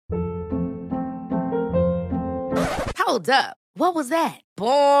Hold up. What was that?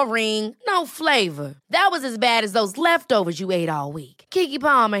 Boring. No flavor. That was as bad as those leftovers you ate all week. Keke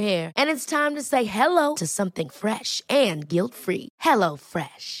Palmer here, and it's time to say hello to something fresh and guilt-free. Hello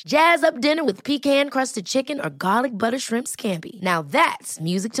Fresh. Jazz up dinner with pecan-crusted chicken or garlic butter shrimp scampi. Now that's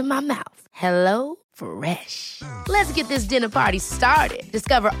music to my mouth. Hello Fresh. Let's get this dinner party started.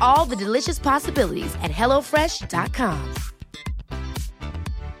 Discover all the delicious possibilities at hellofresh.com.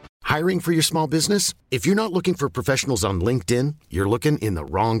 Hiring for your small business? If you're not looking for professionals on LinkedIn, you're looking in the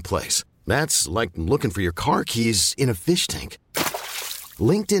wrong place. That's like looking for your car keys in a fish tank.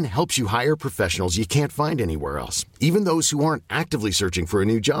 LinkedIn helps you hire professionals you can't find anywhere else, even those who aren't actively searching for a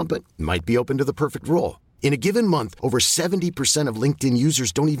new job but might be open to the perfect role. In a given month, over 70% of LinkedIn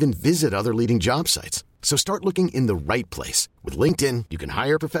users don't even visit other leading job sites. So start looking in the right place. With LinkedIn, you can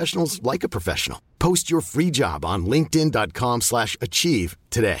hire professionals like a professional. Post your free job on linkedin.com/achieve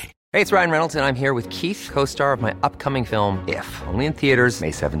today. Hey, it's Ryan Reynolds, and I'm here with Keith, co-star of my upcoming film, If, only in theaters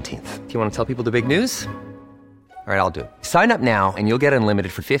May 17th. Do you want to tell people the big news? All right, I'll do it. Sign up now and you'll get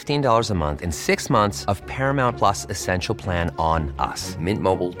unlimited for $15 a month and 6 months of Paramount Plus Essential Plan on us.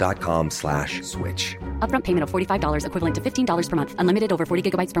 MintMobile.com/switch. Upfront payment of $45 equivalent to $15 per month. Unlimited over 40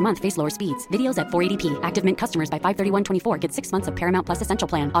 gigabytes per month. Face lower speeds. Videos at 480p. Active Mint customers by 531.24 get 6 months of Paramount Plus Essential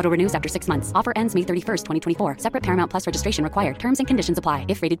Plan. Auto renews after 6 months. Offer ends May 31st, 2024. Separate Paramount Plus registration required. Terms and conditions apply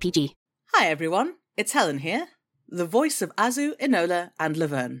if rated PG. Hi everyone, it's Helen here, the voice of Azu, Enola and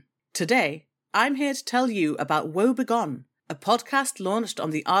Laverne. Today, I'm here to tell you about Woe Begone, a podcast launched on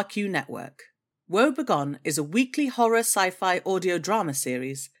the RQ network. Woe Begone is a weekly horror sci-fi audio drama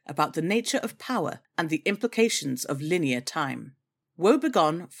series about the nature of power and the implications of linear time. Woe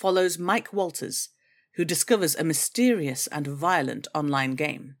Begone follows Mike Walters, who discovers a mysterious and violent online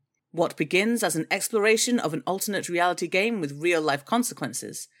game. What begins as an exploration of an alternate reality game with real-life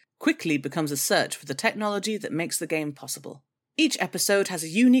consequences quickly becomes a search for the technology that makes the game possible. Each episode has a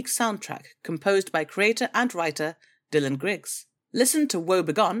unique soundtrack composed by creator and writer Dylan Griggs. Listen to Woe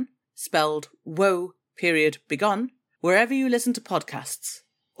Begone, spelled Woe.Begone, wherever you listen to podcasts.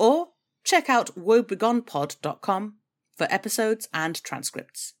 Or check out woebegonepod.com for episodes and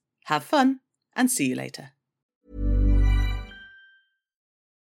transcripts. Have fun, and see you later.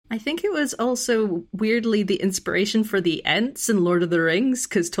 I think it was also weirdly the inspiration for the Ents in Lord of the Rings,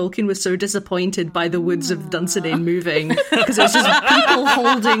 because Tolkien was so disappointed by the woods of Dunsinane moving, because it was just people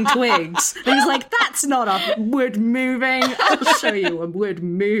holding twigs. And he was like, that's not a wood moving. I'll show you a wood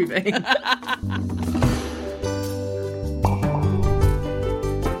moving.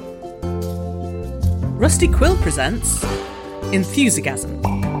 Rusty Quill presents Enthusiasm.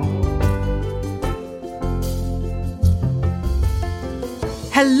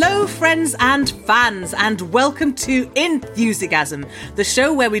 Hello, friends and fans, and welcome to Enthusiasm, the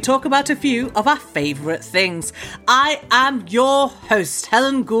show where we talk about a few of our favourite things. I am your host,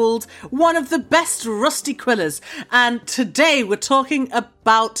 Helen Gould, one of the best Rusty Quillers, and today we're talking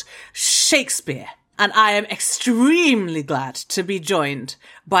about Shakespeare. And I am extremely glad to be joined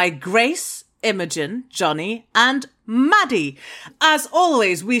by Grace, Imogen, Johnny, and Maddie. As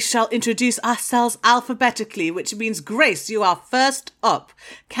always, we shall introduce ourselves alphabetically, which means, Grace, you are first up.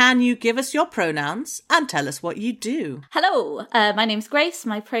 Can you give us your pronouns and tell us what you do? Hello, my name's Grace.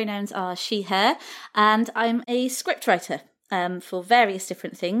 My pronouns are she, her, and I'm a scriptwriter for various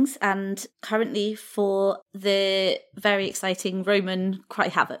different things, and currently for the very exciting Roman Cry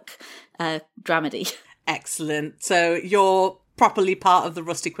Havoc dramedy. Excellent. So you're properly part of the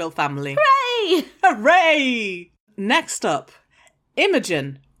Rusty Quill family. Hooray! Hooray! Next up,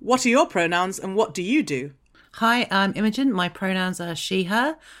 Imogen. What are your pronouns and what do you do? Hi, I'm Imogen. My pronouns are she,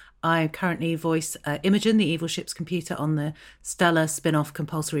 her. I currently voice Imogen, the evil ship's computer, on the Stella spin-off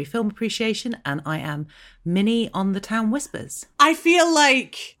Compulsory Film Appreciation, and I am Minnie on the Town Whispers. I feel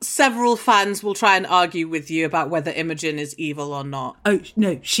like several fans will try and argue with you about whether Imogen is evil or not. Oh,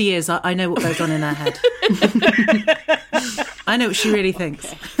 no, she is. I know what goes on in her head. I know what she really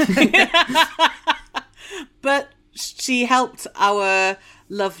thinks. But she helped our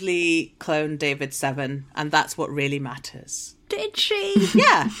lovely clone David Seven, and that's what really matters. Did she?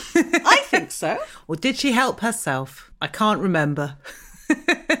 Yeah, I think so. Or did she help herself? I can't remember.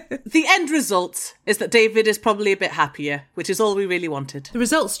 The end result is that David is probably a bit happier, which is all we really wanted. The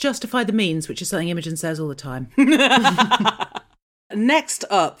results justify the means, which is something Imogen says all the time. Next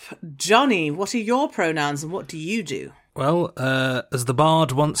up, Johnny, what are your pronouns and what do you do? Well, as the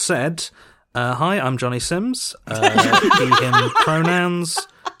bard once said, hi, I'm Johnny Sims, he, him pronouns,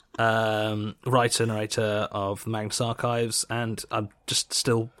 writer, narrator of the Magnus Archives, and I'm just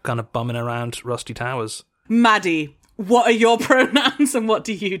still kind of bumming around Rusty Towers. Maddie, What are your pronouns and what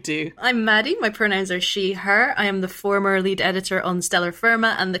do you do? I'm Maddie. My pronouns are she, her. I am the former lead editor on Stellar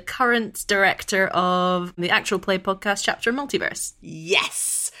Firma and the current director of the actual play podcast Chapter Multiverse.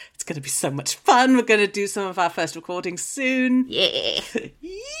 Yes! It's going to be so much fun. We're going to do some of our first recordings soon. Yeah.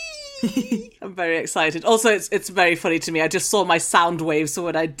 I'm very excited. Also, it's very funny to me. I just saw my sound waves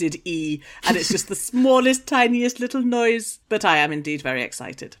when I did E, and it's just the smallest, tiniest little noise. But I am indeed very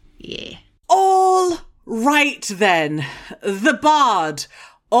excited. Yeah. All right, then. The Bard.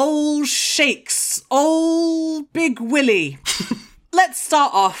 Old Shakes. Old Big Willie. Let's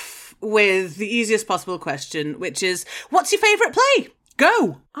start off with the easiest possible question, which is, what's your favourite play?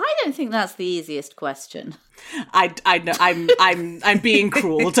 Go. I don't think that's the easiest question. I know I'm being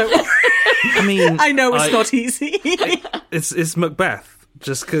cruel. Don't worry. I mean, I know it's not easy. It's Macbeth,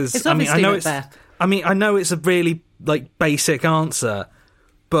 just because. I obviously know Macbeth. I know it's a really basic answer,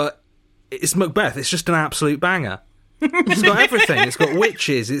 but it's Macbeth. It's just an absolute banger. It's got everything. It's got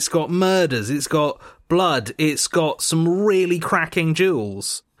witches. It's got murders. It's got blood. It's got some really cracking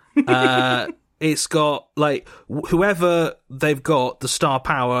duels. It's got, whoever they've got, the star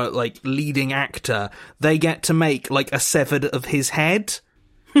power, leading actor, they get to make, a severed of his head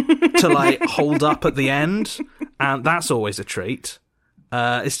to, hold up at the end. And that's always a treat.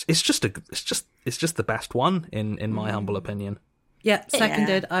 It's just the best one, in my humble opinion. Yeah,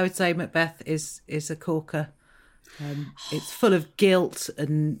 seconded. I would say Macbeth is a corker. It's full of guilt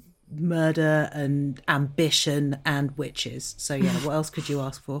and murder and ambition and witches. So, yeah, what else could you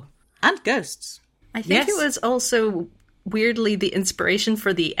ask for? And ghosts. I think it was also weirdly the inspiration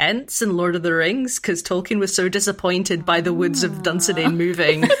for the Ents in Lord of the Rings, because Tolkien was so disappointed by the woods of Dunsinane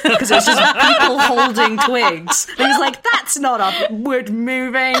moving, because it was just people holding twigs. And he was like, that's not a wood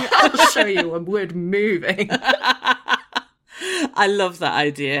moving. I'll show you a wood moving. I love that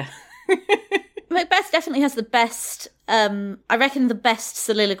idea. Macbeth definitely has the best, I reckon the best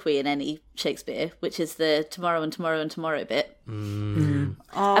soliloquy in any Shakespeare, which is the tomorrow and tomorrow and tomorrow bit.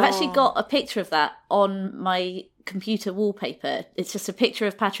 I've actually got a picture of that on my computer wallpaper. It's just a picture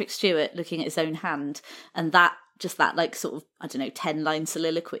of Patrick Stewart looking at his own hand, and that 10-line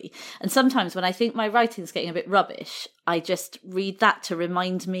soliloquy. And sometimes when I think my writing's getting a bit rubbish, I just read that to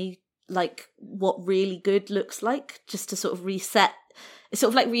remind me what really good looks like, just to sort of reset. It's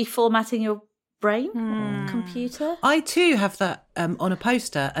sort of like reformatting your brain computer. I too have that on a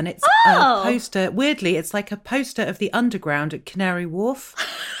poster, and it's a poster. Weirdly, it's like a poster of the underground at Canary Wharf.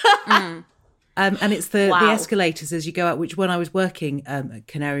 And it's the escalators as you go out, which when I was working at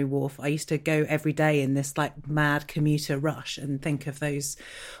Canary Wharf, I used to go every day in this mad commuter rush and think of those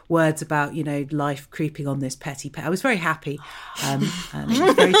words about, life creeping on this petty pet. I was very happy and it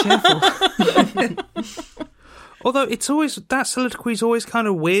was very cheerful. Although that soliloquy is always kind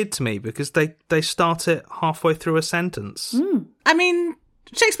of weird to me, because they start it halfway through a sentence. I mean,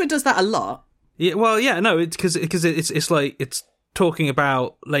 Shakespeare does that a lot. Yeah, well, yeah, no, because it's talking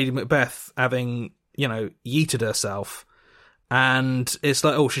about Lady Macbeth having, yeeted herself, and it's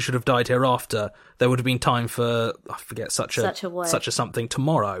like, oh, she should have died hereafter. There would have been time for, I forget, such a something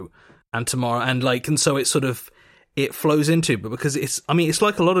tomorrow, and so it's sort of, it flows into, but because it's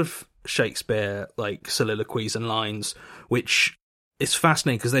like a lot of Shakespeare, soliloquies and lines, which is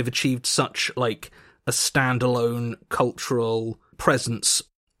fascinating because they've achieved such, a standalone cultural presence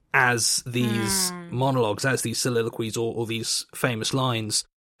as these monologues, as these soliloquies or these famous lines,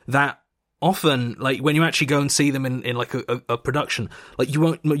 that often, when you actually go and see them in a production, you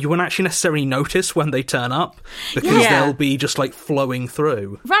won't actually necessarily notice when they turn up, because they'll be just flowing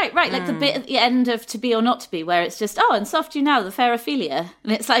through. Right, like the bit at the end of To Be or Not to Be, where it's just, and soft you now, the fair Ophelia,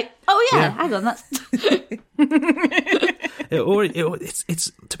 and it's like, hang on, that's.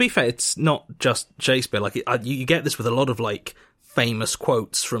 It's to be fair, it's not just Shakespeare. You get this with a lot of famous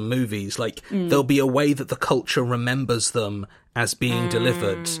quotes from movies. There'll be a way that the culture remembers them as being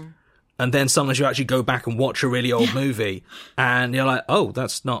delivered. And then sometimes you actually go back and watch a really old movie, and you're like, "Oh,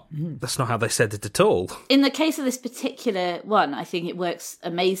 that's not how they said it at all." In the case of this particular one, I think it works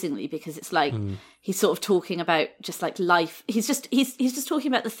amazingly, because it's he's sort of talking about just life. He's just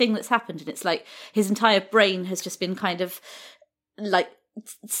talking about the thing that's happened, and it's his entire brain has just been kind of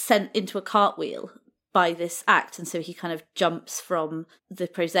sent into a cartwheel by this act, and so he kind of jumps from the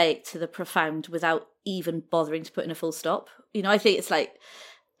prosaic to the profound without even bothering to put in a full stop. I think it's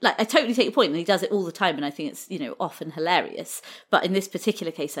I totally take your point, and he does it all the time, and I think it's, often hilarious. But in this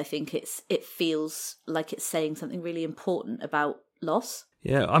particular case, I think it feels like it's saying something really important about loss.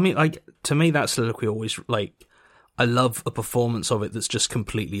 Yeah, I mean, to me, that soliloquy always, I love a performance of it that's just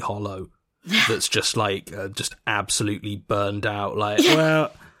completely hollow, that's just, just absolutely burned out.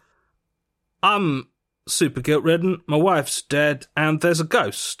 Well, I'm super guilt-ridden. My wife's dead, and there's a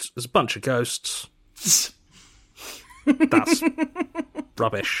ghost. There's a bunch of ghosts. That's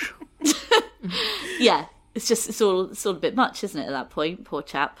rubbish. Yeah, it's all a bit much, isn't it? At that point, poor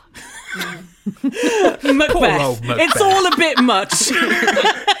chap. Macbeth. Poor old Macbeth. It's all a bit much.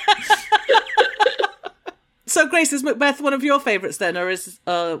 So, Grace, is Macbeth one of your favourites then, or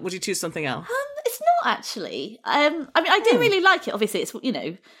would you choose something else? It's not actually. I mean, I do really like it. Obviously, it's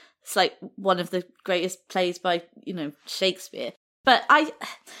like one of the greatest plays by Shakespeare. But I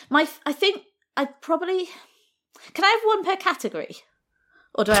think I'd probably. Can I have one per category,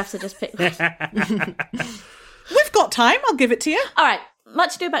 or do I have to just pick one? We've got time. I'll give it to you. All right.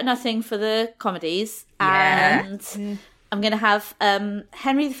 Much Ado About Nothing for the comedies, and I'm going to have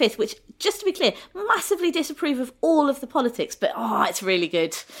Henry V, which, just to be clear, massively disapprove of all of the politics, but it's really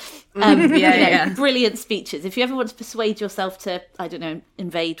good. Brilliant speeches. If you ever want to persuade yourself to, I don't know,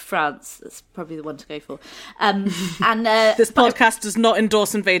 invade France, that's probably the one to go for. This podcast does not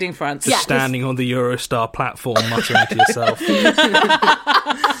endorse invading France. Just standing on the Eurostar platform, muttering to yourself.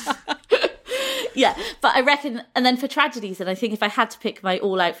 Yeah, but I reckon, and then for tragedies, and I think if I had to pick my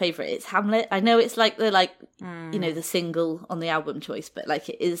all-out favourite, it's Hamlet. I know it's like the single on the album choice, but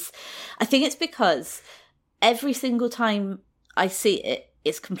it is. I think it's because every single time I see it,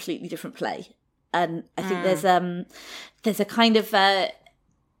 it's a completely different play, and I think there's a kind of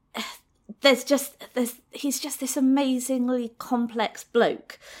he's just this amazingly complex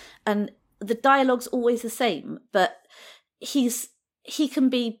bloke, and the dialogue's always the same, but he can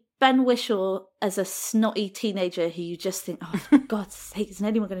be Ben Whishaw as a snotty teenager who you just think, oh, for God's sake, isn't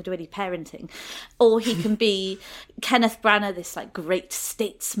anyone going to do any parenting? Or he can be Kenneth Branagh, this great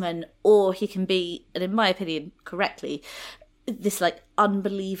statesman, or he can be, and in my opinion, correctly, this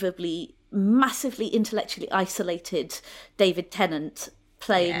unbelievably, massively intellectually isolated David Tennant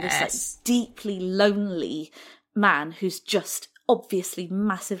playing this deeply lonely man who's just obviously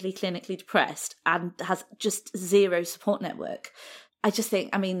massively clinically depressed and has just zero support network. I just think,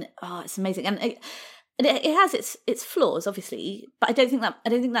 it's amazing, and it has its flaws, obviously, but I don't think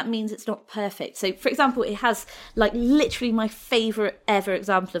that means it's not perfect. So, for example, it has literally my favourite ever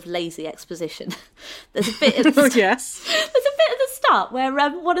example of lazy exposition. There's a bit at the There's a bit at the start where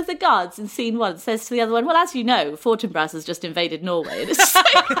one of the guards in scene 1 says to the other one, "Well, as you know, Fortinbras has just invaded Norway," and it's just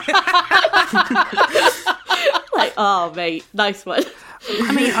oh, mate, nice one.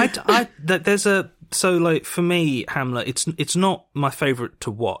 There's a. So, for me, Hamlet, it's not my favourite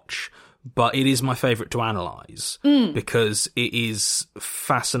to watch, but it is my favourite to analyse because it is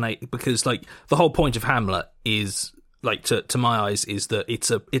fascinating. Because, the whole point of Hamlet is, to my eyes, is that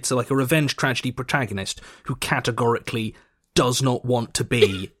it's a revenge tragedy protagonist who categorically does not want to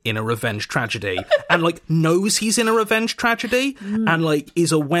be in a revenge tragedy and knows he's in a revenge tragedy and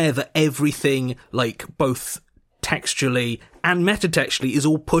is aware that everything both textually and metatextually is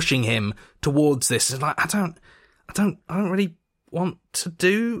all pushing him towards this. It's I don't really want to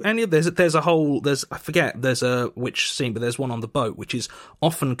do any of this. There's I forget there's a which scene, but there's one on the boat which is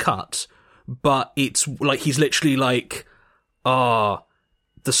often cut, but it's he's literally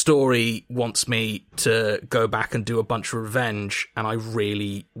the story wants me to go back and do a bunch of revenge, and I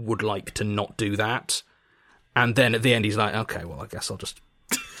really would like to not do that. And then at the end he's like, okay, well, I guess I'll just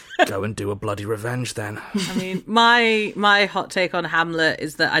go and do a bloody revenge then. My hot take on Hamlet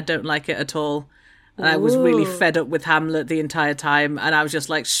is that I don't like it at all. And I was really fed up with Hamlet the entire time, and I was just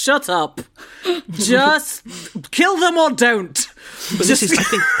like, shut up. Just kill them or don't. But this is,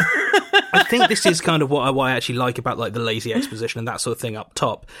 I think this is kind of what I actually like about the lazy exposition and that sort of thing up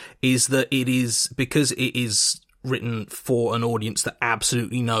top, is that it is, because it is written for an audience that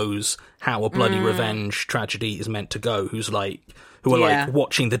absolutely knows how a bloody revenge tragedy is meant to go, who are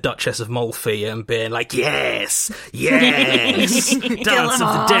watching the Duchess of Malfi and being yes, Dance of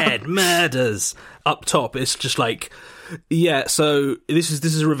the Dead, murders. Up top, it's just so this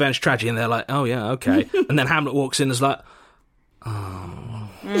is a revenge tragedy, and they're like, oh yeah, okay. And then Hamlet walks in and is like, oh.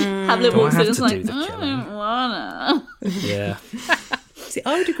 Hamlet walks in and is like, I don't wanna. Yeah. See,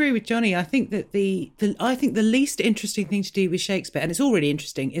 I would agree with Johnny. I think that the least interesting thing to do with Shakespeare, and it's already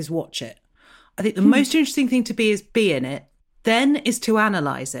interesting, is watch it. I think the most interesting thing to be in it, then is to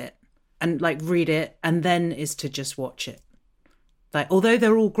analyse it and read it, and then is to just watch it. Although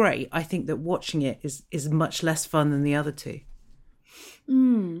they're all great, I think that watching it is much less fun than the other two.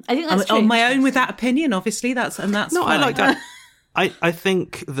 I think that's true. On my own with that opinion, obviously, that's no, fine. I like that. I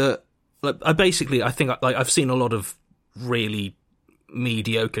think that I've seen a lot of really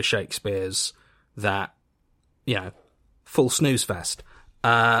mediocre Shakespeares that full snooze fest.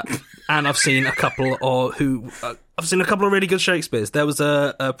 and I've seen a couple of really good Shakespeares. There was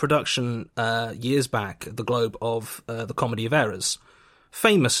a production years back at the Globe of The Comedy of Errors.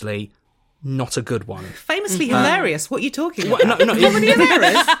 Famously, not a good one. Famously hilarious. What are you talking about? No, Comedy of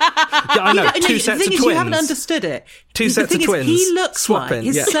Errors? Yeah, I know. Two sets of twins. You haven't understood it. Two sets of twins. He looks swapping.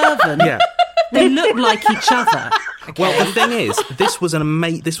 like his servant. Yeah. They look like each other. Okay. Well, the thing is, this was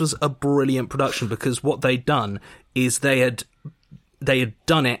a brilliant production because what they'd done is they had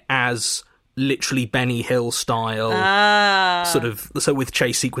done it as literally Benny Hill style, sort of, so with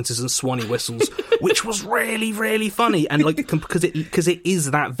chase sequences and swanny whistles, which was really, really funny, and like because it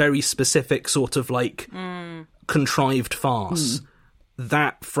is that very specific sort of like contrived farce.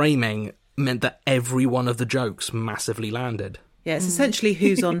 That framing meant that every one of the jokes massively landed. Yeah, it's essentially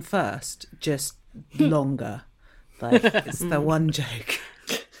Who's On First, just longer. Like, it's the one joke.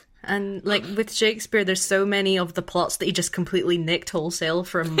 And, like, with Shakespeare, there's so many of the plots that he just completely nicked wholesale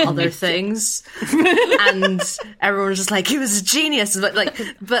from other things. And everyone's just like, he was a genius. But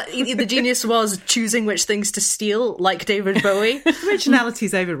the genius was choosing which things to steal, like David Bowie.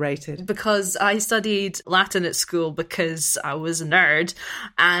 Originality's overrated. Because I studied Latin at school because I was a nerd.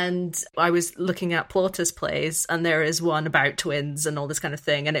 And I was looking at Plautus plays, and there is one about twins and all this kind of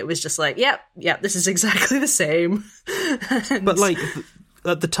thing. And it was just like, yep, this is exactly the same. But, like...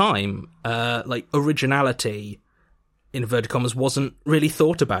 At the time, like originality, in inverted commas, wasn't really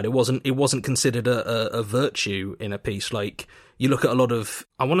thought about. It wasn't considered a virtue in a piece. Like you look at a lot of,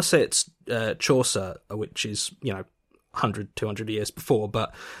 I want to say it's Chaucer, which is 100, 200 years before,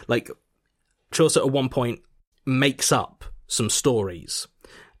 but like Chaucer at one point makes up some stories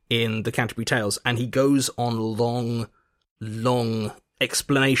in the Canterbury Tales, and he goes on long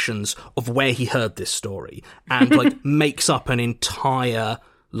explanations of where he heard this story and like makes up an entire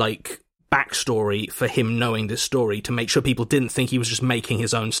like backstory for him knowing this story to make sure people didn't think he was just making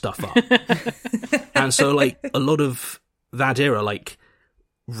his own stuff up. And so like a lot of that era, like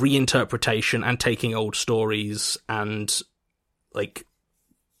reinterpretation and taking old stories and like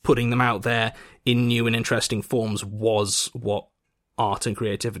putting them out there in new and interesting forms was what art and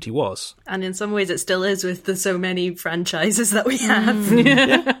creativity was. And in some ways it still is with the so many franchises that we have.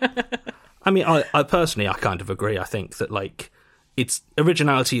 Yeah. I mean, I personally, I kind of agree. I think that like it's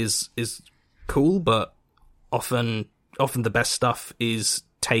originality is cool, but often the best stuff is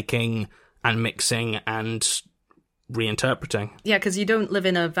taking and mixing and reinterpreting. Yeah, because you don't live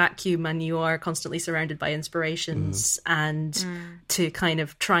in a vacuum and you are constantly surrounded by inspirations, and to kind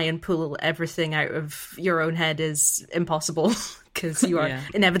of try and pull everything out of your own head is impossible because you are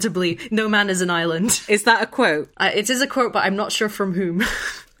inevitably, no man is an island. Is that a quote? It is a quote, but I'm not sure from whom.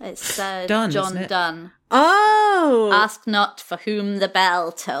 It's Donne, John Donne. Oh! Ask not for whom the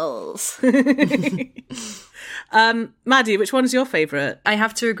bell tolls. Maddie, which one's your favourite? I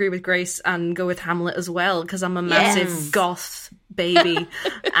have to agree with Grace and go with Hamlet as well, because I'm a massive goth baby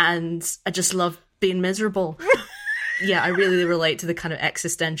and I just love being miserable. Yeah, I really relate to the kind of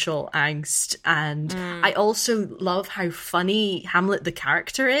existential angst, and I also love how funny Hamlet the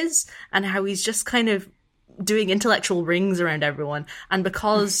character is and how he's just kind of doing intellectual rings around everyone. And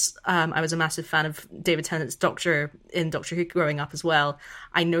because I was a massive fan of David Tennant's Doctor in Doctor Who growing up as well,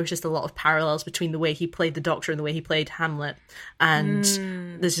 I noticed a lot of parallels between the way he played the Doctor and the way he played Hamlet. And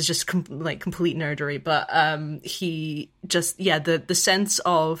this is just complete nerdery, but he just, the sense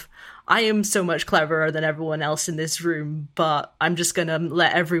of, I am so much cleverer than everyone else in this room, but I'm just going to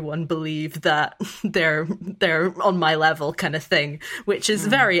let everyone believe that they're on my level kind of thing, which is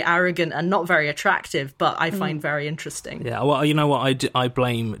very arrogant and not very attractive, but I find very interesting. Yeah, well, you know what? I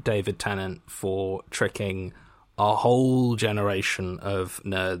blame David Tennant for tricking a whole generation of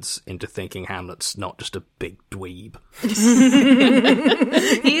nerds into thinking Hamlet's not just a big dweeb.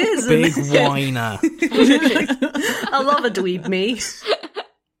 He is. Big whiner. I love a dweeb me.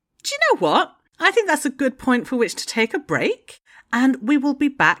 Do you know what? I think that's a good point for which to take a break, and we will be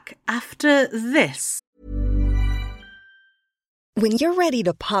back after this. When you're ready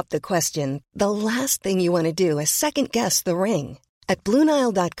to pop the question, the last thing you want to do is second-guess the ring. At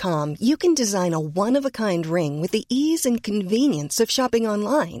BlueNile.com, you can design a one-of-a-kind ring with the ease and convenience of shopping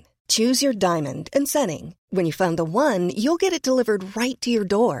online. Choose your diamond and setting. When you find the one, you'll get it delivered right to your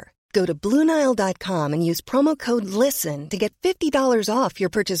door. Go to BlueNile.com and use promo code LISTEN to get $50 off your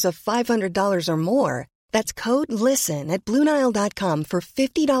purchase of $500 or more. That's code LISTEN at BlueNile.com for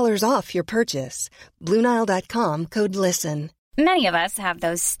 $50 off your purchase. BlueNile.com, code LISTEN. Many of us have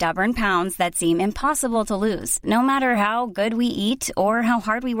those stubborn pounds that seem impossible to lose, no matter how good we eat or how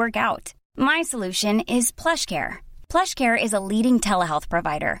hard we work out. My solution is PlushCare. PlushCare is a leading telehealth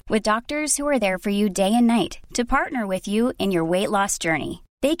provider with doctors who are there for you day and night to partner with you in your weight loss journey.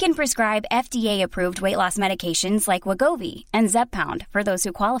 They can prescribe FDA-approved weight loss medications like Wegovy and Zepbound for those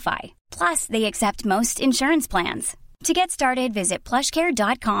who qualify. Plus, they accept most insurance plans. To get started, visit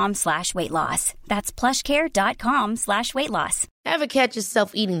plushcare.com/weightloss. That's plushcare.com/weightloss. Ever catch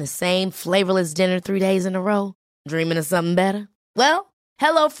yourself eating the same flavorless dinner 3 days in a row? Dreaming of something better? Well,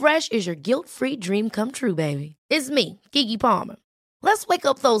 HelloFresh is your guilt-free dream come true, baby. It's me, Keke Palmer. Let's wake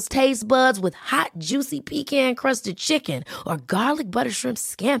up those taste buds with hot, juicy pecan-crusted chicken or garlic butter shrimp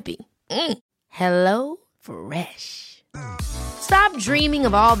scampi. Hello Fresh. Stop dreaming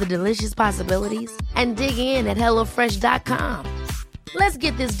of all the delicious possibilities and dig in at HelloFresh.com. Let's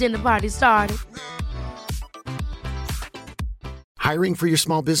get this dinner party started. Hiring for your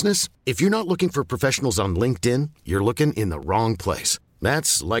small business? If you're not looking for professionals on LinkedIn, you're looking in the wrong place.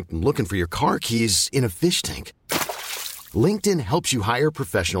 That's like looking for your car keys in a fish tank. LinkedIn helps you hire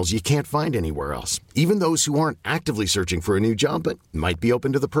professionals you can't find anywhere else, even those who aren't actively searching for a new job but might be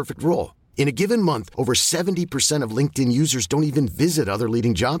open to the perfect role. In a given month, over 70% of LinkedIn users don't even visit other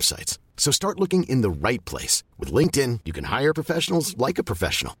leading job sites. So start looking in the right place. With LinkedIn, you can hire professionals like a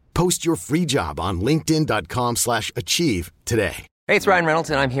professional. Post your free job on linkedin.com/achieve today. Hey, it's Ryan Reynolds,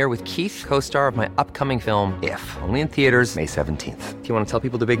 and I'm here with Keith, co-star of my upcoming film, If, only in theaters May 17th. Do you want to tell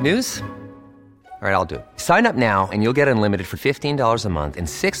people the big news? All right, I'll do it. Sign up now and you'll get unlimited for $15 a month and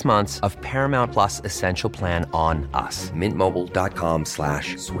 6 months of Paramount Plus Essential Plan on us.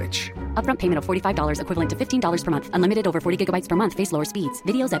 MintMobile.com/switch. Upfront payment of $45 equivalent to $15 per month. Unlimited over 40 gigabytes per month. Face lower speeds.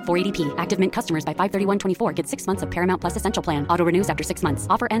 Videos at 480p. Active Mint customers by 531.24 get 6 months of Paramount Plus Essential Plan. Auto renews after 6 months.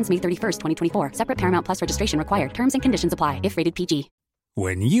 Offer ends May 31st, 2024. Separate Paramount Plus registration required. Terms and conditions apply if rated PG.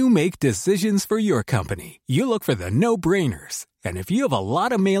 When you make decisions for your company, you look for the no-brainers. And if you have a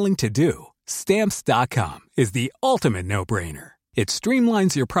lot of mailing to do, Stamps.com is the ultimate no-brainer. It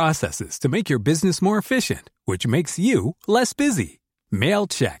streamlines your processes to make your business more efficient, which makes you less busy. Mail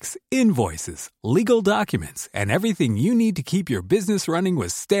checks, invoices, legal documents, and everything you need to keep your business running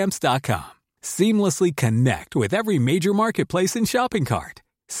with Stamps.com. Seamlessly connect with every major marketplace and shopping cart.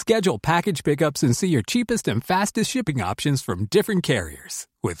 Schedule package pickups and see your cheapest and fastest shipping options from different carriers,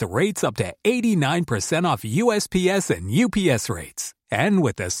 with rates up to 89% off USPS and UPS rates. And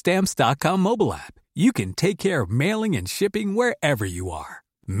with the Stamps.com mobile app, you can take care of mailing and shipping wherever you are.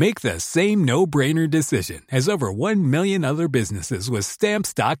 Make the same no-brainer decision as over 1 million other businesses with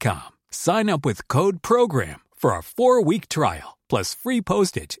Stamps.com. Sign up with code PROGRAM for a 4-week trial, plus free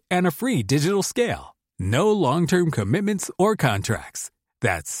postage and a free digital scale. No long-term commitments or contracts.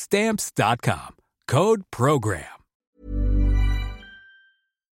 That's Stamps.com. Code PROGRAM.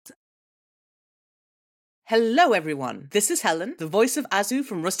 Hello everyone, this is Helen, the voice of Azu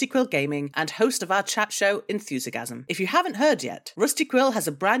from Rusty Quill Gaming and host of our chat show Enthusiasm. If you haven't heard yet, Rusty Quill has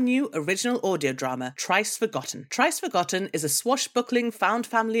a brand new original audio drama, Trice Forgotten. Trice Forgotten is a swashbuckling found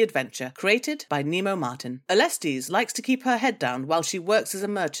family adventure created by Nemo Martin. Alestes likes to keep her head down while she works as a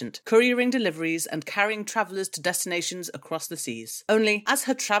merchant, couriering deliveries and carrying travellers to destinations across the seas. Only, as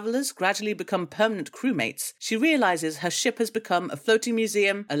her travellers gradually become permanent crewmates, she realises her ship has become a floating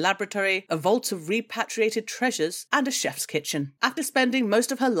museum, a laboratory, a vault of repatriated treasures, and a chef's kitchen. After spending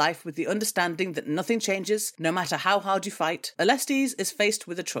most of her life with the understanding that nothing changes, no matter how hard you fight, Alestes is faced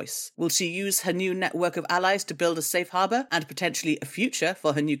with a choice. Will she use her new network of allies to build a safe harbour and potentially a future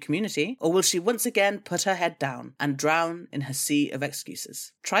for her new community, or will she once again put her head down and drown in her sea of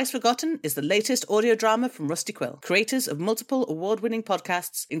excuses? Trice Forgotten is the latest audio drama from Rusty Quill, creators of multiple award-winning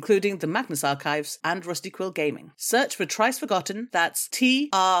podcasts, including the Magnus Archives and Rusty Quill Gaming. Search for Trice Forgotten, that's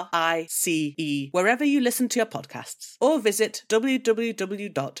TRICE, wherever you listen to your podcasts, or visit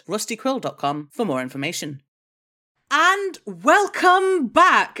www.rustyquill.com for more information. And welcome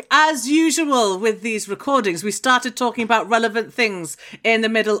back. As usual with these recordings, we started talking about relevant things in the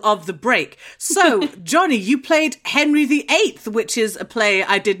middle of the break. So, Johnny, you played Henry VIII, which is a play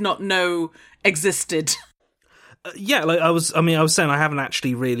I did not know existed. Yeah, like I was saying, I don't think I've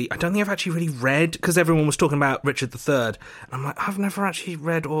actually really read, because everyone was talking about Richard III, and I'm like, I've never actually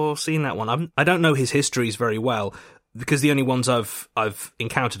read or seen that one. I don't know his histories very well, because the only ones I've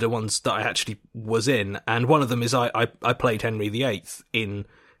encountered are ones that I actually was in, and one of them is I played Henry VIII in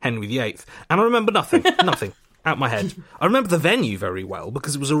Henry VIII, and I remember nothing out my head. I remember the venue very well,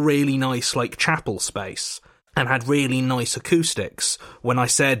 because it was a really nice, like, chapel space, and had really nice acoustics when I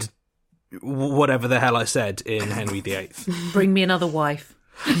said whatever the hell I said in Henry VIII. Bring me another wife.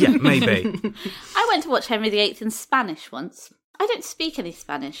 Yeah, maybe. I went to watch Henry VIII in Spanish once. I don't speak any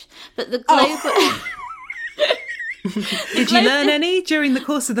Spanish, but the global... Did you learn any during the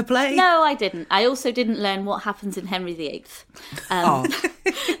course of the play? No, I didn't. I also didn't learn what happens in Henry VIII.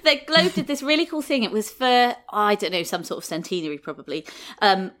 The Globe did this really cool thing. It was for, I don't know, some sort of centenary probably,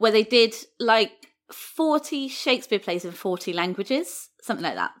 where they did like 40 Shakespeare plays in 40 languages, something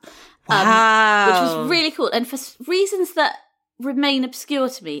like that. Wow. Which was really cool. And for reasons that remain obscure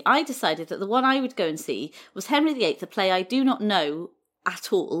to me, I decided that the one I would go and see was Henry VIII, a play I do not know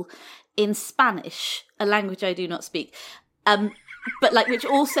at all, in Spanish, a language I do not speak. But like, which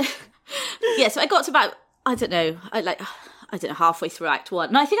also, yeah, so I got to about, I don't know, halfway through Act 1.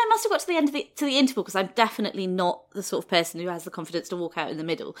 And I think I must have got to the end of to the interval, because I'm definitely not the sort of person who has the confidence to walk out in the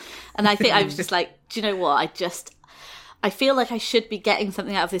middle. And I think I was just like, do you know what? I feel like I should be getting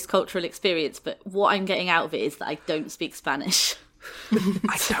something out of this cultural experience, but what I'm getting out of it is that I don't speak Spanish.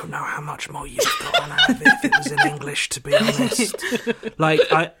 I don't know how much more you've gotten out of it if it was in English, to be honest. Like,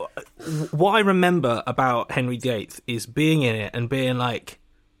 what I remember about Henry VIII is being in it and being like,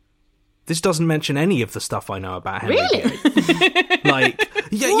 this doesn't mention any of the stuff I know about Henry VIII. Like,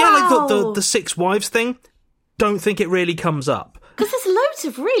 like the six wives thing, don't think it really comes up. Because there's loads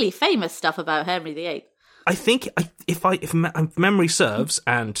of really famous stuff about Henry VIII. I think if memory serves,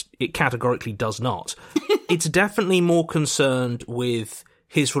 and it categorically does not, it's definitely more concerned with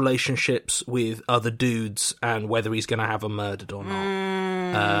his relationships with other dudes and whether he's going to have them murdered or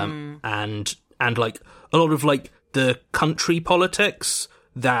not, and like a lot of like the country politics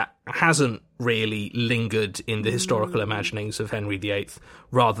that hasn't really lingered in the historical imaginings of Henry VIII,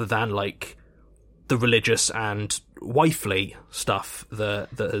 rather than like the religious and wifely stuff that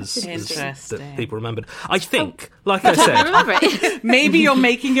people remembered. I think, like I said, maybe you're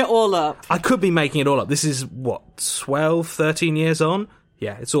making it all up. I could be making it all up. This is what, 12, 13 years on?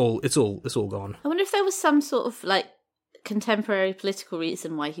 Yeah, it's all gone. I wonder if there was some sort of like contemporary political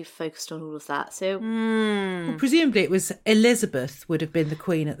reason why he focused on all of that. So well, presumably it was Elizabeth would have been the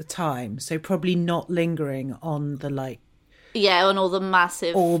queen at the time, so probably not lingering on the like. Yeah, on all the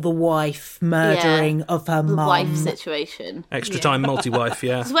massive... All the wife murdering of her mum. Wife situation. Extra time multi-wife,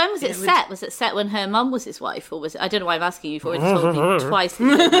 yeah. So when was it set? Was it set when her mum was his wife? Or was it... I don't know why I'm asking you. You've already told me twice.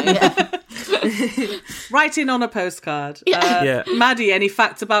 Write in on a postcard. Maddie, any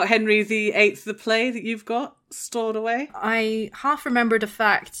facts about Henry VIII, the play that you've got stored away? I half remembered a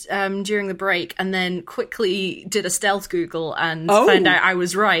fact during the break and then quickly did a stealth Google and found out I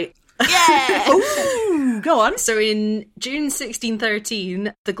was right. Yeah! Ooh, go on. So in June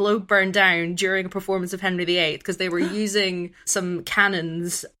 1613, the Globe burned down during a performance of Henry VIII because they were using some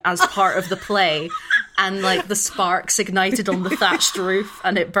cannons as part of the play, and like the sparks ignited on the thatched roof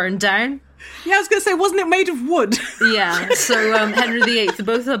and it burned down. Yeah, I was going to say, wasn't it made of wood? Yeah, so Henry VIII,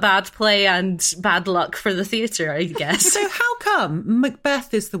 both a bad play and bad luck for the theatre, I guess. So how come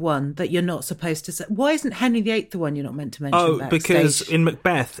Macbeth is the one that you're not supposed to say? Why isn't Henry VIII the one you're not meant to mention backstage? Because in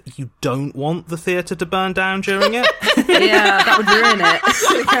Macbeth, you don't want the theatre to burn down during it. Yeah, that would ruin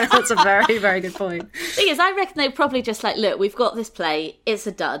it. That's a very, very good point. Thing is, I reckon they're probably just like, look, we've got this play, it's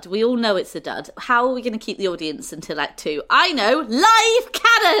a dud. We all know it's a dud. How are we going to keep the audience until Act 2? I know, live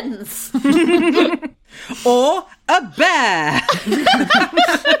cannons! Or a bear.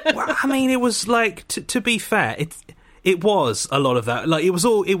 Well, I mean, it was like, to be fair, it was a lot of that. Like, it was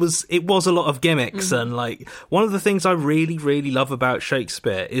a lot of gimmicks, and like one of the things I really, really love about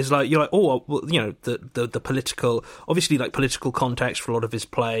Shakespeare is like, you're like, oh, well, you know, the political, obviously, like political context for a lot of his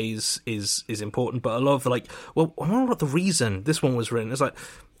plays is important, but a lot of like, well, I wonder what the reason this one was written. It's like,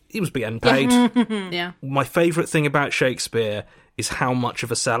 he was getting paid. Yeah. My favourite thing about Shakespeare is how much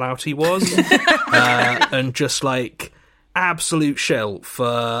of a sellout he was, and just like absolute shill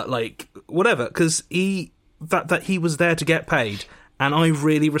for like whatever, because he was there to get paid, and I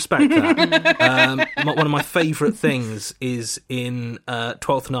really respect that. One of my favourite things is in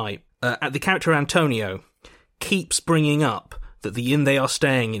Twelfth Night. The character Antonio keeps bringing up that the inn they are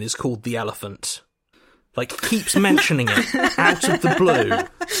staying in is called the Elephant. Like, keeps mentioning it out of the blue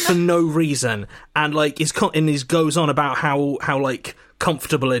for no reason, and like goes on about how like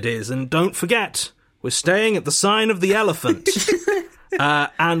comfortable it is, and don't forget, we're staying at the Sign of the Elephant,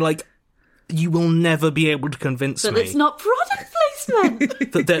 and like, you will never be able to convince me that it's not product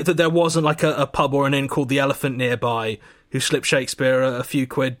placement. that there wasn't like a pub or an inn called the Elephant nearby who slipped Shakespeare a few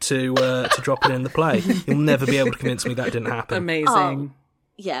quid to drop it in the play. You'll never be able to convince me that didn't happen. Amazing.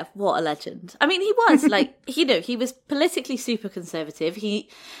 Yeah, what a legend. I mean, he was like, you know, he was politically super conservative. He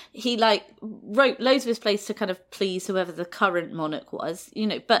like wrote loads of his plays to kind of please whoever the current monarch was, you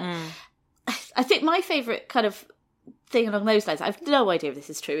know. But I think my favourite kind of thing along those lines, I have no idea if this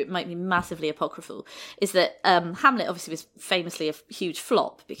is true, it might be massively apocryphal, is that Hamlet obviously was famously a huge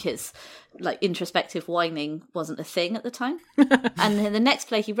flop because like introspective whining wasn't a thing at the time. And then the next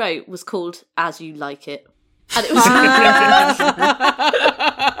play he wrote was called As You Like It. And it was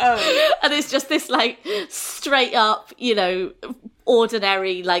and it's just this like straight up, you know,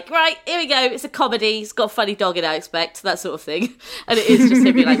 ordinary, like, right, here we go, it's a comedy, it's got a funny dog in, I expect, that sort of thing. And it is just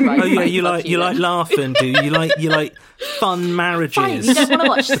him being like, right, oh yeah, right, you like laughing, do you? You like fun marriages. Fine, you don't want to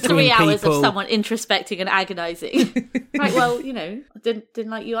watch 3 hours people. of someone introspecting and agonising. Right, well, you know, I didn't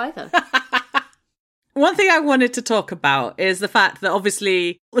like you either. One thing I wanted to talk about is the fact that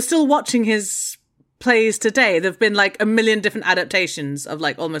obviously we're still watching his plays today. There've been like a million different adaptations of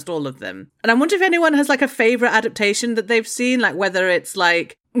like almost all of them. And I wonder if anyone has like a favourite adaptation that they've seen, like whether it's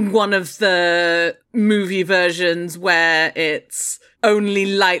like one of the movie versions where it's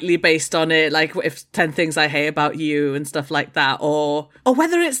only lightly based on it, like if 10 Things I Hate About You and stuff like that, or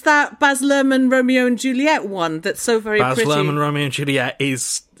whether it's that Baz Luhrmann Romeo and Juliet one that's so very Baz pretty. Luhrmann Romeo and Juliet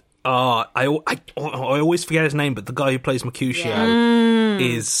is I always forget his name, but the guy who plays Mercutio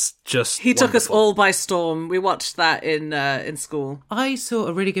is just He took us wonderful. all by storm. We watched that in school. I saw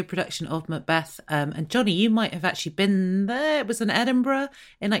a really good production of Macbeth, and Johnny, you might have actually been there. It was in Edinburgh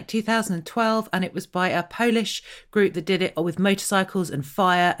in like 2012, and it was by a Polish group that did it with motorcycles and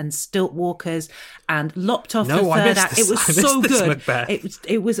fire and stilt walkers and lopped off the third act. It was so good. Macbeth.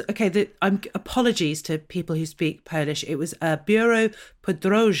 It was okay. Apologies to people who speak Polish. It was Bureau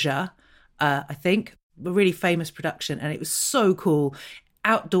Podróża, I think, a really famous production, and it was so cool.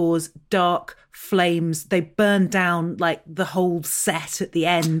 Outdoors, dark, flames, they burned down like the whole set at the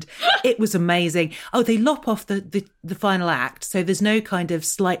end. It was amazing. Oh, they lop off the final act, so there's no kind of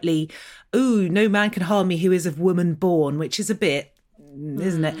slightly, ooh, no man can harm me who is of woman born, which is a bit,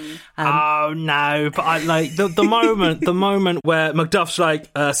 isn't it? Oh no! But I like the moment where Macduff's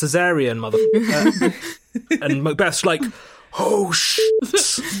like Caesarean mother, and Macbeth's like, oh shit!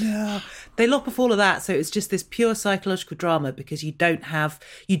 No. They lop off all of that, so it's just this pure psychological drama because you don't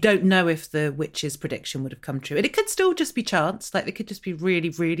know if the witch's prediction would have come true. And it could still just be chance, like they could just be really,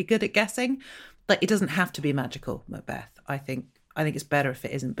 really good at guessing. Like it doesn't have to be magical, Macbeth. I think it's better if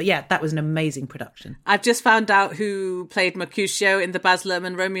it isn't. But yeah, that was an amazing production. I've just found out who played Mercutio in the Baz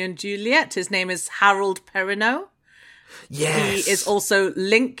Luhrmann Romeo and Juliet. His name is Harold Perrineau. Yes. He is also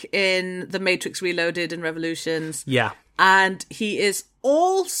Link in The Matrix Reloaded and Revolutions. Yeah. And he is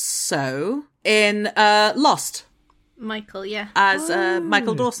also in Lost Michael, yeah. as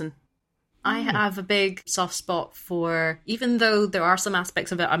Michael Dawson. I have a big soft spot for, even though there are some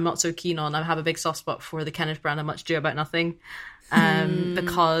aspects of it I'm not so keen on, I have a big soft spot for the Kenneth Branagh Much Ado About Nothing.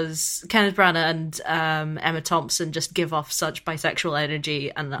 Because Kenneth Branagh and Emma Thompson just give off such bisexual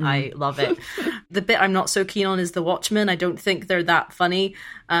energy, and I love it. The bit I'm not so keen on is The Watchmen. I don't think they're that funny.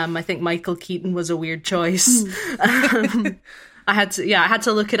 I think Michael Keaton was a weird choice. I had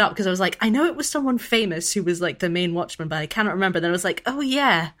to look it up because I was like, I know it was someone famous who was like the main Watchman, but I cannot remember. Then I was like, oh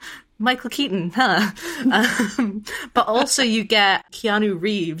yeah, Michael Keaton, huh? But also you get Keanu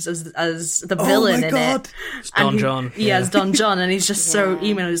Reeves as the villain in it. It's Don John. Yeah, as Don John, and he's just so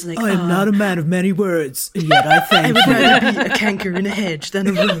emo. He's like, I am not a man of many words, and yet I thank I would rather be a canker in a hedge than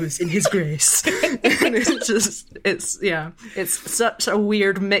a rose in his grace. And it's such a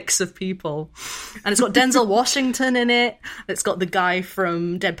weird mix of people. And it's got Denzel Washington in it. It's got the guy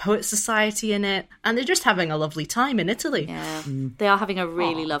from Dead Poets Society in it. And they're just having a lovely time in Italy. Yeah, they are having a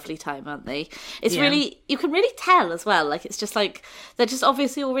really lovely time, aren't they? It's really, you can really tell as well. Like, it's just like, they're just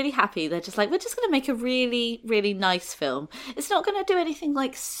obviously all really happy. They're just like, we're just going to make a really, really nice film. It's not going to do anything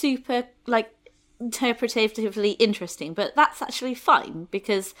like super, like, interpretatively interesting, but that's actually fine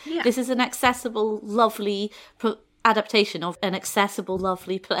because this is an accessible, lovely adaptation of an accessible,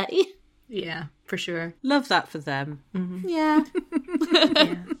 lovely play. Yeah, for sure. Love that for them. Mm-hmm. Yeah.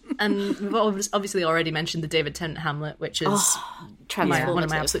 Yeah. And we've obviously already mentioned the David Tennant Hamlet, which is one of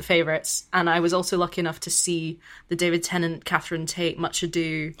my absolute favourites. And I was also lucky enough to see the David Tennant, Catherine Tate Much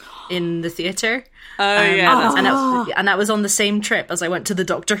Ado in the theatre. Oh, yeah. And that was on the same trip as I went to the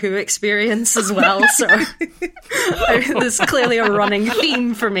Doctor Who experience as well. So there's clearly a running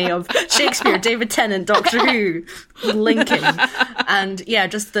theme for me of Shakespeare, David Tennant, Doctor Who, linking. And yeah,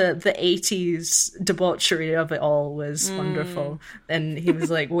 just the 80s debauchery of it all was wonderful. And he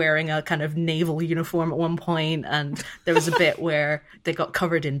was like wearing a kind of naval uniform at one point, and there was a bit where they got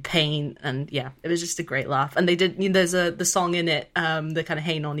covered in paint, and yeah, it was just a great laugh. And they did, there's the song in it, the kind of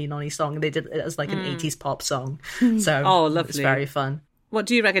Hey Nonny Nonny song, they did it as like an 80s pop song. So lovely. it was very fun. What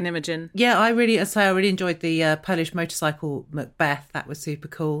do you reckon, Imogen? Yeah, I really enjoyed the Polish motorcycle Macbeth. That was super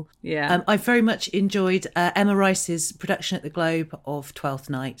cool. Yeah. I very much enjoyed Emma Rice's production at the Globe of Twelfth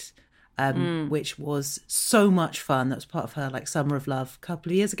Night, which was so much fun. That was part of her like Summer of Love a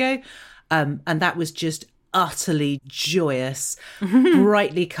couple of years ago. And that was just utterly joyous,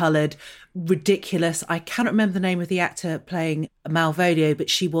 brightly coloured, ridiculous. I cannot remember the name of the actor playing Malvolio, but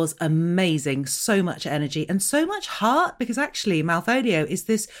she was amazing. So much energy and so much heart, because actually Malvolio is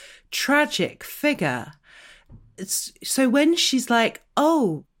this tragic figure. So when she's like,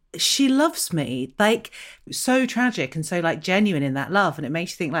 oh, she loves me, like, so tragic and so like genuine in that love, and it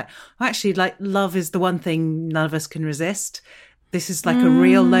makes you think like, oh, actually, like, love is the one thing none of us can resist. This is like a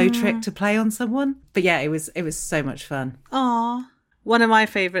real low trick to play on someone. But yeah, it was so much fun. Aww. One of my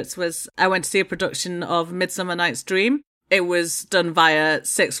favourites was I went to see a production of Midsummer Night's Dream. It was done via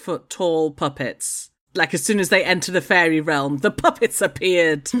 6-foot-tall puppets. Like, as soon as they enter the fairy realm, the puppets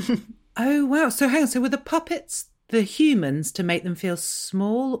appeared. Oh, wow. So hang on. So were the puppets the humans to make them feel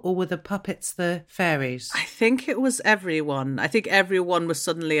small, or were the puppets the fairies? I think it was everyone. I think everyone was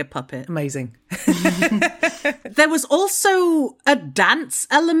suddenly a puppet. Amazing. There was also a dance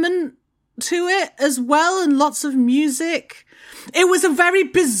element to it as well, and lots of music. It was a very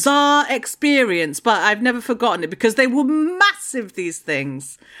bizarre experience, but I've never forgotten it because they were massive, these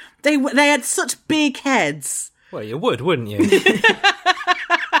things. They had such big heads. Well, you would, wouldn't you?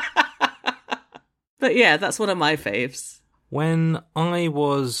 But yeah, that's one of my faves. When I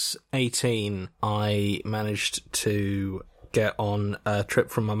was 18, I managed to get on a trip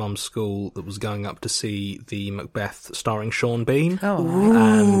from my mum's school that was going up to see the Macbeth starring Sean Bean. Oh.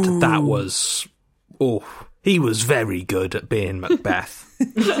 And that was... Oh, he was very good at being Macbeth.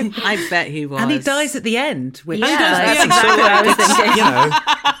 I bet he was. And he dies at the end, which that's exactly what I was thinking. You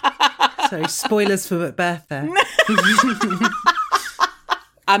know. So spoilers for Macbeth there.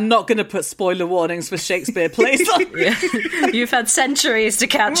 I'm not going to put spoiler warnings for Shakespeare plays on. Yeah. You've had centuries to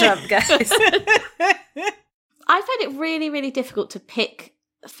catch up, guys. I find it really, really difficult to pick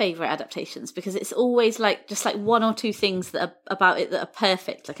favourite adaptations because it's always like just like one or two things that are about it that are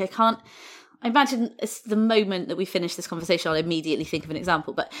perfect. Like I imagine it's the moment that we finish this conversation, I'll immediately think of an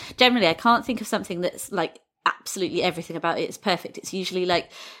example. But generally, I can't think of something that's like absolutely everything about it is perfect. It's usually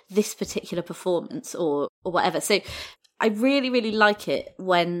like this particular performance or whatever. So I really, really like it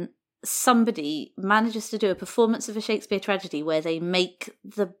when somebody manages to do a performance of a Shakespeare tragedy where they make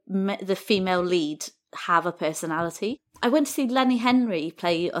the female lead have a personality. I went to see Lenny Henry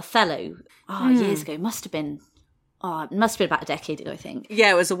play Othello years ago. It must have been about a decade ago, I think. Yeah,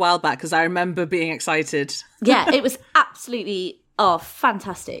 it was a while back because I remember being excited. Yeah, it was absolutely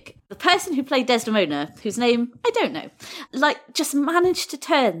fantastic. The person who played Desdemona, whose name I don't know, like just managed to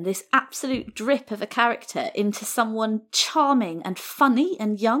turn this absolute drip of a character into someone charming and funny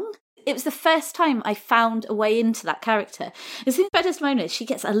and young. It was the first time I found a way into that character. The thing about Desdemona is she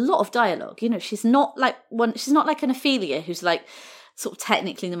gets a lot of dialogue. You know, she's not like an Ophelia who's like sort of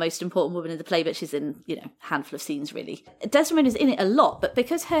technically the most important woman in the play, but she's in, you know, a handful of scenes really. Desdemona's in it a lot, but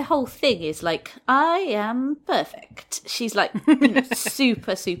because her whole thing is like, I am perfect, she's like, you know,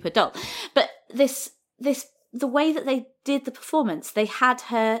 super, super dull. But the way that they did the performance, they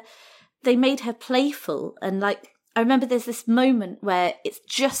made her playful and like, I remember there's this moment where it's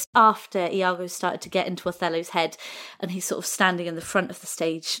just after Iago started to get into Othello's head and he's sort of standing in the front of the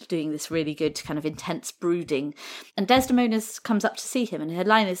stage doing this really good kind of intense brooding. And Desdemona comes up to see him and her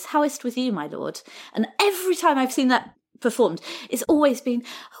line is, "How is't with you, my lord?" And every time I've seen that performed, it's always been,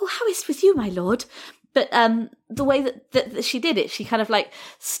 "Oh, how is't with you, my lord?" But the way that she did it, she kind of like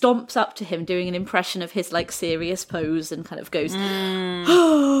stomps up to him doing an impression of his like serious pose and kind of goes,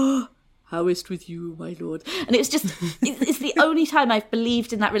 "Oh, how is't with you, my lord?" And it's just, it's the only time I've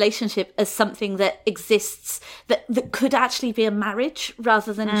believed in that relationship as something that exists, that could actually be a marriage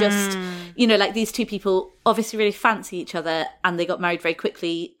rather than just, you know, like these two people obviously really fancy each other and they got married very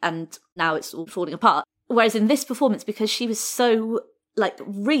quickly and now it's all falling apart. Whereas in this performance, because she was so like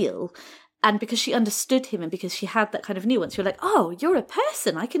real and because she understood him and because she had that kind of nuance, you're like, oh, you're a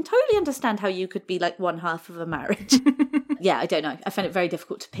person. I can totally understand how you could be like one half of a marriage. Yeah, I don't know. I find it very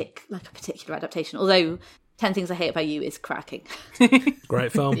difficult to pick like a particular adaptation, although 10 Things I Hate About You is cracking.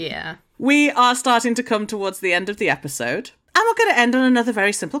 Great film. Yeah. We are starting to come towards the end of the episode, and we're going to end on another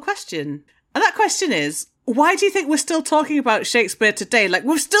very simple question. And that question is, why do you think we're still talking about Shakespeare today? Like,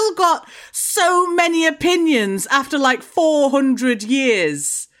 we've still got so many opinions after like 400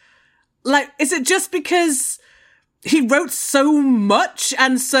 years. Like, is it just because he wrote so much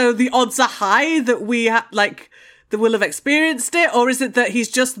and so the odds are high that we that will have experienced it? Or is it that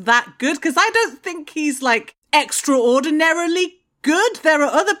he's just that good? Because I don't think he's like extraordinarily good. There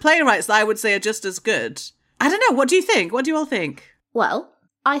are other playwrights that I would say are just as good. I don't know. What do you think? What do you all think? Well,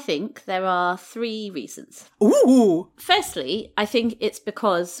 I think there are 3 reasons. Ooh. Firstly, I think it's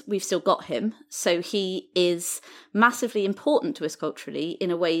because we've still got him. So he is massively important to us culturally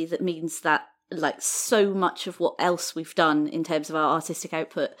in a way that means that like so much of what else we've done in terms of our artistic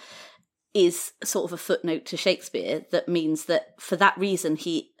output is sort of a footnote to Shakespeare. That means that for that reason,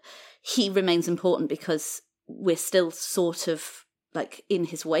 he remains important because we're still sort of like in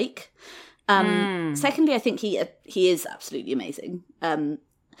his wake. Secondly, I think he is absolutely amazing. And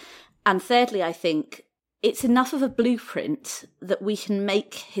thirdly, I think it's enough of a blueprint that we can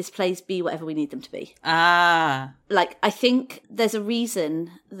make his plays be whatever we need them to be. Like, I think there's a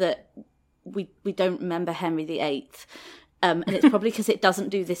reason that we don't remember Henry VIII. And it's probably because it doesn't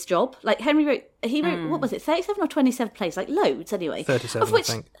do this job. Like, Henry wrote, what was it, 37 or 27 plays? Like, loads, anyway. 37, of which,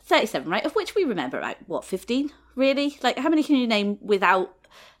 I think. 37, right? Of which we remember about, 15, really? Like, how many can you name without,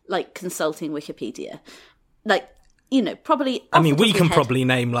 like, consulting Wikipedia? Like, you know, probably... I mean, we can probably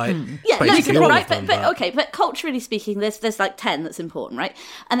name, like, basically all of them. But okay, but culturally speaking, there's like 10 that's important, right?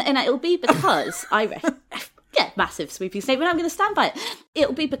 And it'll be because, I reckon... Yeah, massive sweeping statement. I'm going to stand by it.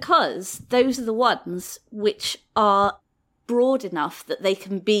 It'll be because those are the ones which are broad enough that they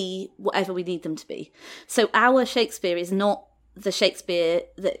can be whatever we need them to be. So our Shakespeare is not the Shakespeare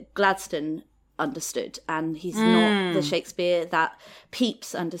that Gladstone understood, and he's not the Shakespeare that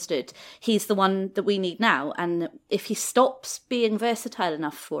Pepys understood. He's the one that we need now, and if he stops being versatile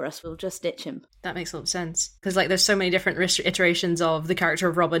enough for us, we'll just ditch him. That makes a lot of sense. Because like there's so many different iterations of the character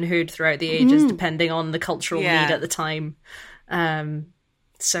of Robin Hood throughout the ages, depending on the cultural need at the time.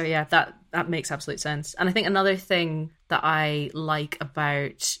 So yeah, that makes absolute sense. And I think another thing that I like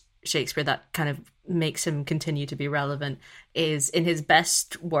about Shakespeare that kind of makes him continue to be relevant is in his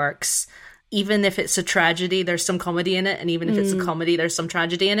best works, even if it's a tragedy, there's some comedy in it. And even if it's a comedy, there's some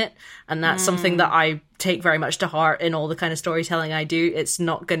tragedy in it. And that's something that I take very much to heart in all the kind of storytelling I do. It's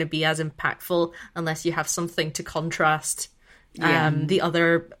not going to be as impactful unless you have something to contrast the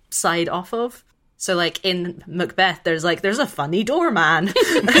other side off of. So, like, in Macbeth, there's a funny doorman.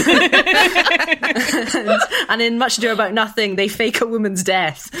 and in Much Ado About Nothing, they fake a woman's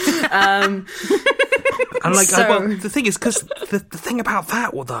death. And, like, well, the thing is, because the thing about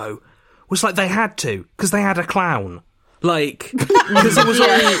that, though, was, like, they had to, because they had a clown. Like, because it was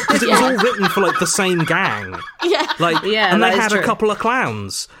all written for, like, the same gang. Yeah. Like, and they had a couple of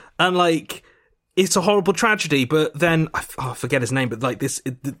clowns. And, like... It's a horrible tragedy, but then I forget his name. But like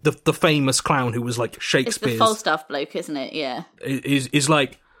the famous clown who was like Shakespeare's. It's the Falstaff bloke, isn't it? Yeah. Is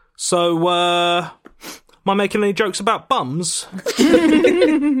like, so am I making any jokes about bums? Do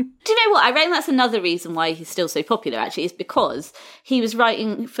you know what? I reckon that's another reason why he's still so popular. Actually, is because he was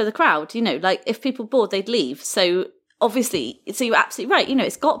writing for the crowd. You know, like if people were bored, they'd leave. So. Obviously, so you're absolutely right. You know,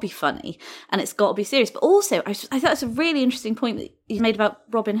 it's got to be funny and it's got to be serious. But also, I thought it's a really interesting point that you made about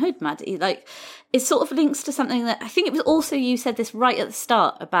Robin Hood, Maddie. Like, it sort of links to something that I think it was also you said this right at the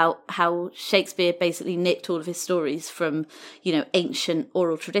start about how Shakespeare basically nicked all of his stories from, you know, ancient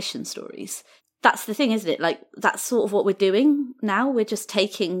oral tradition stories. That's the thing, isn't it? Like, that's sort of what we're doing now. We're just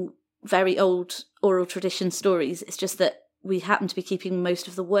taking very old oral tradition stories. It's just that we happen to be keeping most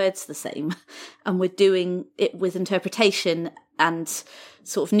of the words the same, and we're doing it with interpretation and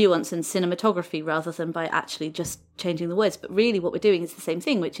sort of nuance and cinematography rather than by actually just changing the words. But really what we're doing is the same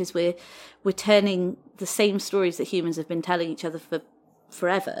thing, which is we're turning the same stories that humans have been telling each other for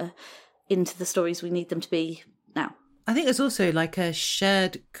forever into the stories we need them to be now. I think there's also like a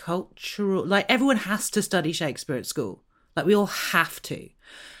shared cultural, like everyone has to study Shakespeare at school. Like we all have to.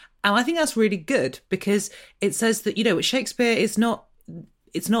 And I think that's really good because it says that, you know, Shakespeare is not,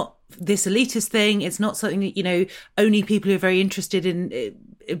 it's not this elitist thing. It's not something that, you know, only people who are very interested in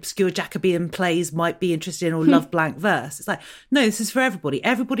obscure Jacobean plays might be interested in or love blank verse. It's like, no, this is for everybody.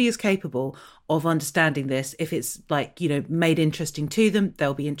 Everybody is capable of understanding this. If it's like, you know, made interesting to them,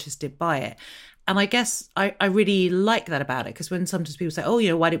 they'll be interested by it. And I guess I really like that about it, because when sometimes people say, oh, you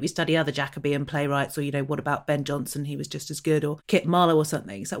know, why didn't we study other Jacobean playwrights? Or, you know, what about Ben Jonson? He was just as good. Or Kit Marlowe or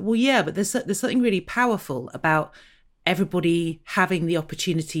something. It's like, well, yeah, but there's something really powerful about everybody having the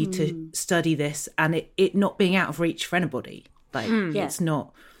opportunity to study this and it not being out of reach for anybody. Like, it's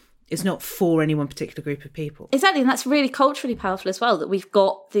not for any one particular group of people. Exactly, and that's really culturally powerful as well, that we've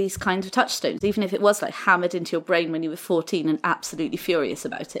got these kinds of touchstones, even if it was like hammered into your brain when you were 14 and absolutely furious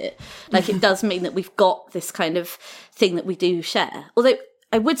about it. Like, it does mean that we've got this kind of thing that we do share. Although,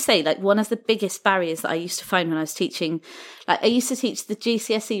 I would say, like, one of the biggest barriers that I used to find when I was teaching, like, I used to teach the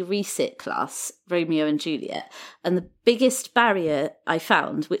GCSE resit class, Romeo and Juliet, and the biggest barrier I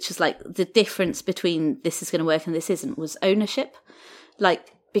found, which is like the difference between this is going to work and this isn't, was ownership.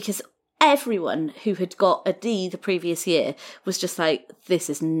 Like, because everyone who had got a D the previous year was just like, this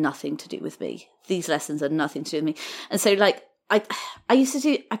is nothing to do with me. These lessons are nothing to do with me. And so, like, I used to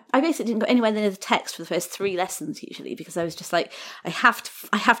do, I basically didn't go anywhere near the text for the first 3 lessons usually, because I was just like, I have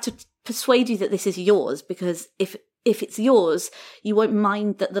to persuade you that this is yours, because if it's yours, you won't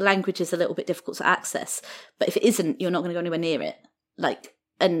mind that the language is a little bit difficult to access. But if it isn't, you're not going to go anywhere near it. Like,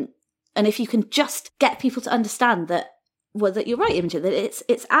 and if you can just get people to understand that, well, that you're right, Imogen, that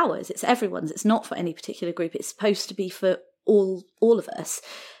it's ours, it's everyone's, it's not for any particular group, it's supposed to be for all of us,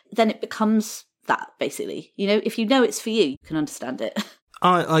 then it becomes that, basically. You know, if you know it's for you, you can understand it.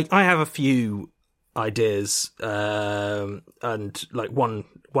 I have a few ideas, and like one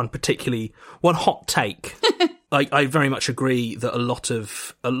hot take. Like, I very much agree that a lot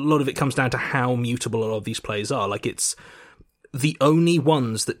of it comes down to how mutable a lot of these plays are. Like, it's the only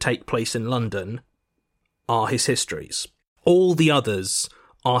ones that take place in London are his histories. All the others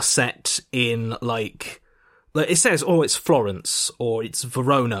are set in, like it says, it's Florence, or it's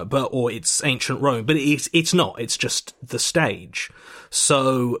Verona, or it's ancient Rome, but it's not. It's just the stage.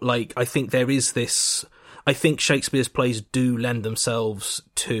 So, like, I think there is this. I think Shakespeare's plays do lend themselves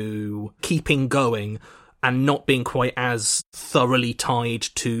to keeping going and not being quite as thoroughly tied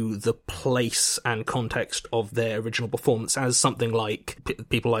to the place and context of their original performance as something like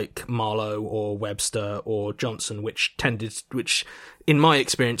people like Marlowe or Webster or Johnson, which in my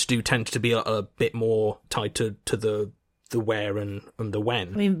experience do tend to be a bit more tied to the where and the when.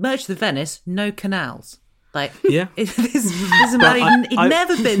 I mean, Merchant of Venice, no canals. Like, yeah, this is a man. He'd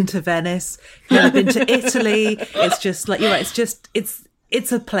never been to Venice, never been to Italy. It's just like, you're right.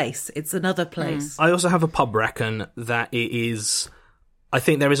 It's a place. It's another place. I also have a pub reckon that it is. I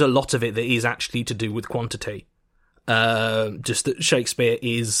think there is a lot of it that is actually to do with quantity. Just that Shakespeare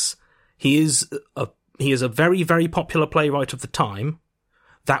is. He is a very, very popular playwright of the time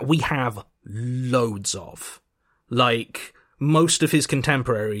that we have loads of. Like, most of his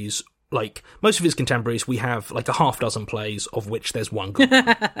contemporaries, we have like a half dozen plays of which there's one good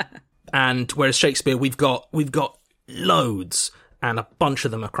one. And whereas Shakespeare, we've got loads. And a bunch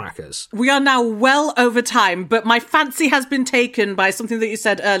of them are crackers. We are now well over time, but my fancy has been taken by something that you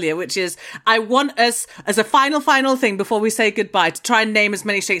said earlier, which is I want us, as a final thing before we say goodbye, to try and name as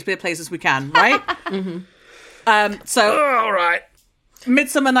many Shakespeare plays as we can, right? Mm-hmm. All right.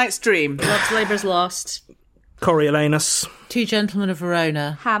 Midsummer Night's Dream. Love's Labour's Lost. Coriolanus. Two Gentlemen of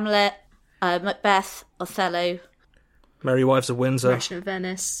Verona. Hamlet, Macbeth, Othello. Merry Wives of Windsor. Merchant of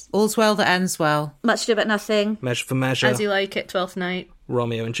Venice. All's Well That Ends Well. Much Ado About Nothing. Measure for Measure. As You Like It, Twelfth Night.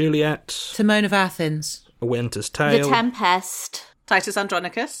 Romeo and Juliet. Timon of Athens. A Winter's Tale. The Tempest. Titus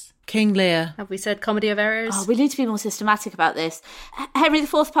Andronicus. King Lear. Have we said Comedy of Errors? Oh, we need to be more systematic about this. Henry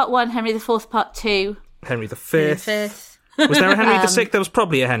IV Part 1, Henry IV Part 2. Henry V. Henry V. Was there a Henry VI? There was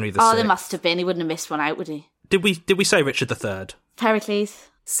probably a Henry VI. Oh, there must have been. He wouldn't have missed one out, would he? Did we say Richard III? Pericles.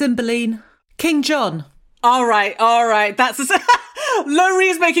 Cymbeline. King John. All right. That's Laurie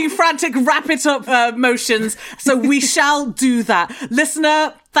is making frantic wrap it up motions, so we shall do that.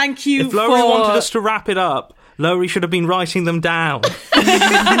 Listener, thank you. If Laurie wanted us to wrap it up, Laurie should have been writing them down.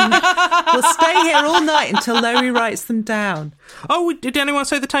 We'll stay here all night until Laurie writes them down. Oh, did anyone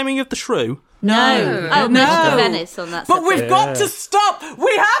say The Taming of the Shrew? No. Oh, Merchant of Venice on that. But we've got to stop.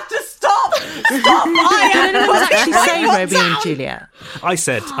 We have to stop. Stop. Did anyone actually say Romeo and Juliet? I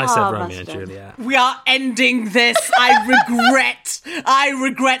said Romeo and Juliet. We are ending this. I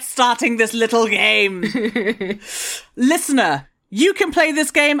regret starting this little game. Listener, you can play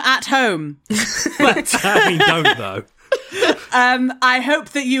this game at home. But I don't, though. I hope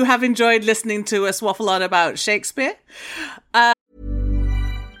that you have enjoyed listening to us waffle on about Shakespeare.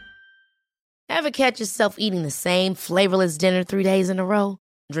 Ever catch yourself eating the same flavorless dinner 3 days in a row?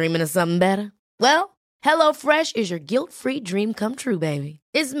 Dreaming of something better? Well, HelloFresh is your guilt-free dream come true, baby.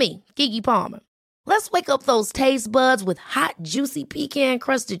 It's me, Keke Palmer. Let's wake up those taste buds with hot, juicy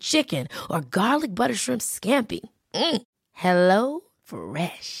pecan-crusted chicken or garlic butter shrimp scampi. Hello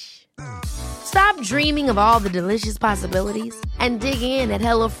Fresh. Stop dreaming of all the delicious possibilities and dig in at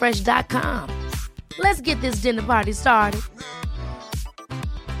HelloFresh.com. Let's get this dinner party started.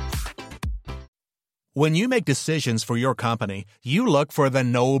 When you make decisions for your company, you look for the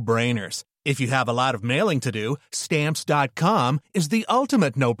no-brainers. If you have a lot of mailing to do, Stamps.com is the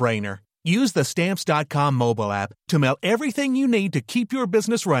ultimate no-brainer. Use the Stamps.com mobile app to mail everything you need to keep your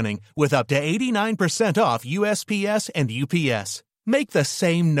business running with up to 89% off USPS and UPS. Make the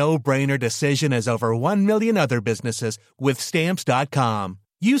same no-brainer decision as over 1 million other businesses with Stamps.com.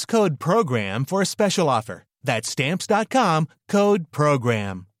 Use code PROGRAM for a special offer. That's Stamps.com, code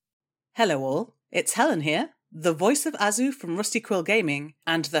PROGRAM. Hello all, it's Helen here, the voice of Azu from Rusty Quill Gaming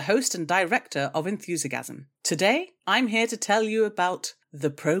and the host and director of Enthusiasm. Today, I'm here to tell you about The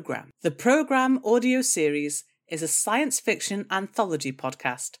Program. The Program audio series is a science fiction anthology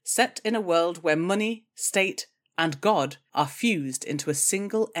podcast set in a world where money, state, and God are fused into a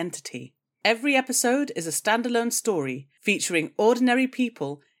single entity. Every episode is a standalone story featuring ordinary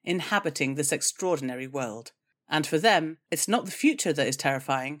people inhabiting this extraordinary world. And for them, it's not the future that is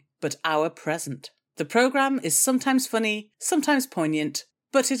terrifying, but our present. The program is sometimes funny, sometimes poignant,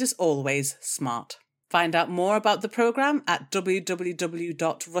 but it is always smart. Find out more about the program at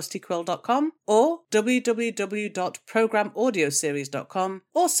www.rustyquill.com or www.programaudioseries.com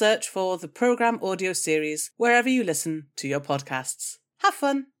or search for the Program Audio Series wherever you listen to your podcasts. Have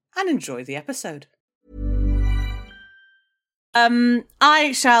fun and enjoy the episode.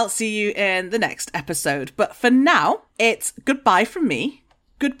 I shall see you in the next episode, but for now, it's goodbye from me.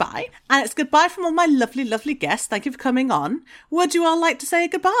 Goodbye. And it's goodbye from all my lovely, lovely guests. Thank you for coming on. Would you all like to say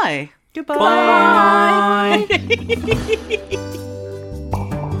goodbye? Goodbye. Bye.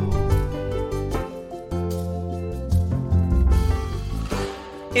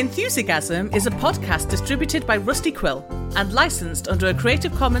 Enthusiasm is a podcast distributed by Rusty Quill and licensed under a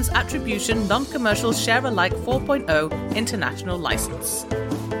Creative Commons Attribution Non-Commercial Share-alike 4.0 international license.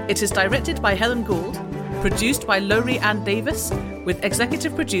 It is directed by Helen Gould, produced by Laurie Ann Davis, with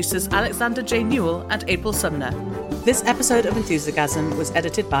executive producers Alexander J. Newell and April Sumner. This episode of Enthusiasm was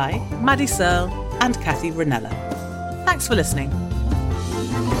edited by Maddie Searle and Kathy Ranella. Thanks for listening.